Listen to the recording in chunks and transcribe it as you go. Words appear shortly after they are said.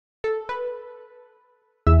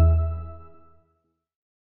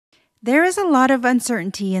There is a lot of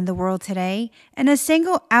uncertainty in the world today, and a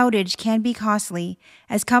single outage can be costly.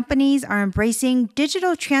 As companies are embracing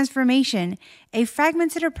digital transformation, a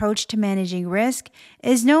fragmented approach to managing risk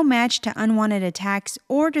is no match to unwanted attacks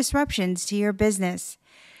or disruptions to your business.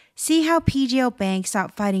 See how PGO Bank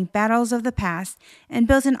stopped fighting battles of the past and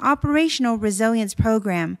built an operational resilience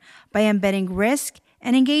program by embedding risk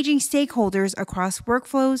and engaging stakeholders across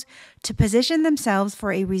workflows to position themselves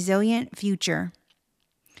for a resilient future.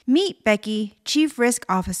 Meet Becky, Chief Risk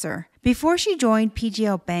Officer. Before she joined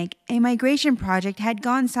PGO Bank, a migration project had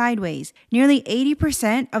gone sideways. Nearly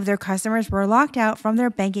 80% of their customers were locked out from their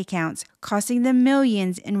bank accounts, costing them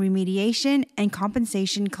millions in remediation and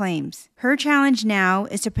compensation claims. Her challenge now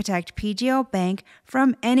is to protect PGO Bank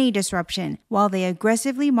from any disruption while they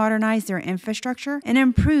aggressively modernize their infrastructure and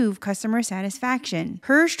improve customer satisfaction.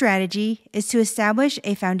 Her strategy is to establish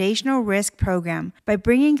a foundational risk program by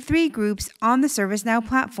bringing 3 groups on the ServiceNow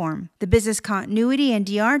platform: the business continuity and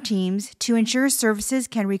DR teams to ensure services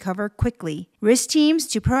can recover quickly, risk teams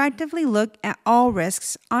to proactively look at all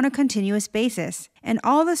risks on a continuous basis, and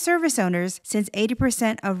all the service owners, since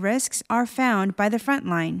 80% of risks are found by the front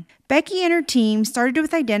line. Becky and her team started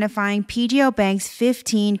with identifying PGO Bank's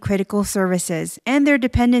 15 critical services and their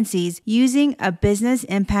dependencies using a business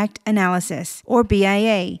impact analysis, or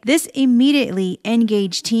BIA. This immediately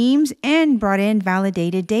engaged teams and brought in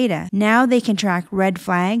validated data. Now they can track red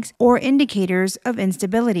flags or indicators of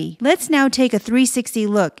instability. Let's now take a 360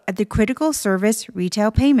 look at the critical service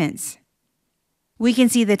retail payments. We can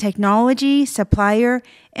see the technology, supplier,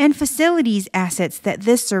 and facilities assets that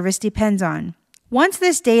this service depends on. Once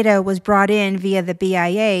this data was brought in via the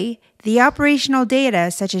BIA, the operational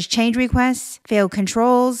data such as change requests, failed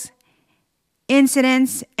controls,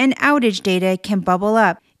 incidents, and outage data can bubble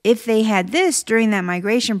up. If they had this during that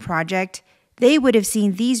migration project, they would have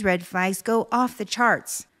seen these red flags go off the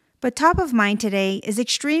charts. But top of mind today is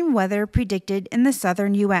extreme weather predicted in the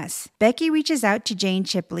southern U.S. Becky reaches out to Jane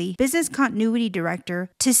Chipley, Business Continuity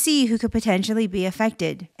Director, to see who could potentially be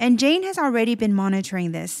affected. And Jane has already been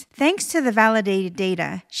monitoring this. Thanks to the validated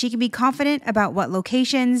data, she can be confident about what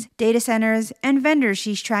locations, data centers, and vendors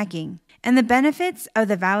she's tracking. And the benefits of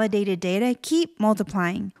the validated data keep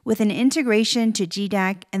multiplying. With an integration to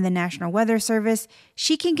GDAC and the National Weather Service,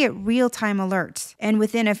 she can get real-time alerts. And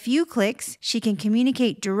within a few clicks, she can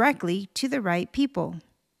communicate directly to the right people.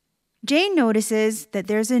 Jane notices that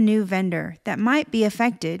there's a new vendor that might be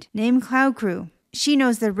affected, named Cloud Crew. She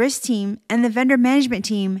knows the risk team and the vendor management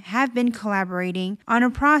team have been collaborating on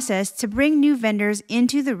a process to bring new vendors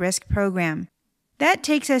into the risk program. That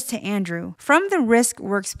takes us to Andrew. From the risk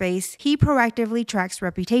workspace, he proactively tracks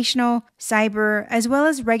reputational, cyber, as well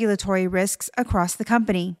as regulatory risks across the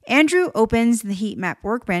company. Andrew opens the heat map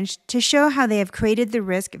workbench to show how they have created the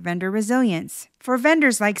risk vendor resilience for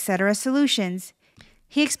vendors like Cetera Solutions.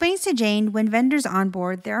 He explains to Jane when vendors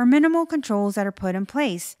onboard, there are minimal controls that are put in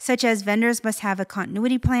place, such as vendors must have a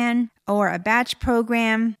continuity plan or a batch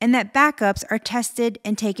program, and that backups are tested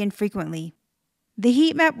and taken frequently. The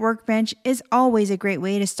heat map workbench is always a great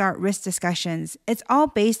way to start risk discussions. It's all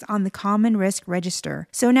based on the common risk register.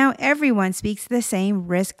 So now everyone speaks the same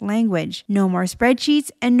risk language. No more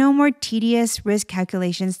spreadsheets and no more tedious risk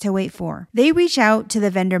calculations to wait for. They reach out to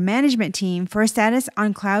the vendor management team for a status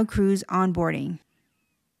on Cloud Crew's onboarding.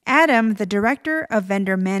 Adam, the Director of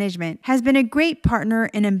Vendor Management, has been a great partner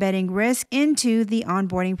in embedding risk into the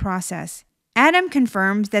onboarding process. Adam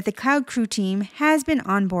confirms that the Cloud Crew team has been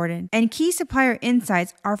onboarded and key supplier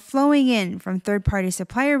insights are flowing in from third-party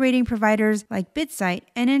supplier rating providers like BitSight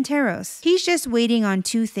and Anteros. He's just waiting on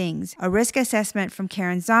 2 things: a risk assessment from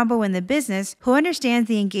Karen Zombo in the business, who understands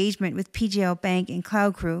the engagement with PGO Bank and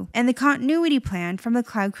Cloud Crew, and the continuity plan from the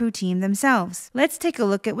Cloud Crew team themselves. Let's take a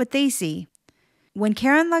look at what they see. When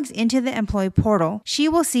Karen logs into the employee portal, she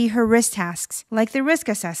will see her risk tasks, like the risk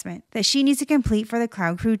assessment, that she needs to complete for the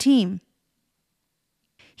Cloud Crew team.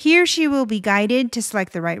 Here she will be guided to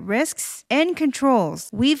select the right risks and controls.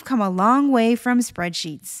 We've come a long way from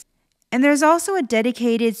spreadsheets. And there's also a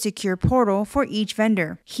dedicated secure portal for each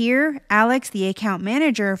vendor. Here, Alex, the account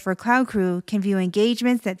manager for Cloud Crew, can view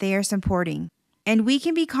engagements that they are supporting. And we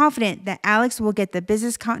can be confident that Alex will get the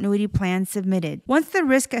business continuity plan submitted. Once the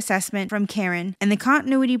risk assessment from Karen and the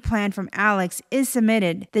continuity plan from Alex is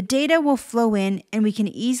submitted, the data will flow in and we can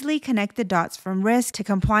easily connect the dots from risk to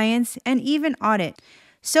compliance and even audit.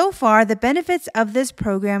 So far, the benefits of this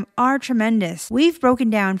program are tremendous. We've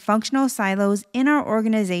broken down functional silos in our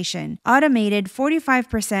organization, automated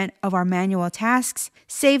 45% of our manual tasks,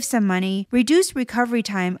 saved some money, reduced recovery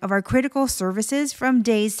time of our critical services from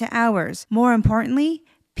days to hours. More importantly,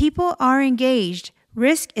 people are engaged.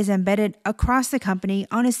 Risk is embedded across the company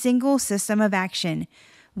on a single system of action.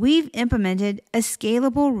 We've implemented a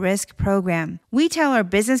scalable risk program. We tell our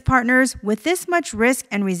business partners with this much risk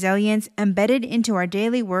and resilience embedded into our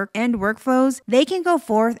daily work and workflows, they can go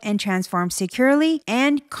forth and transform securely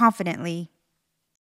and confidently.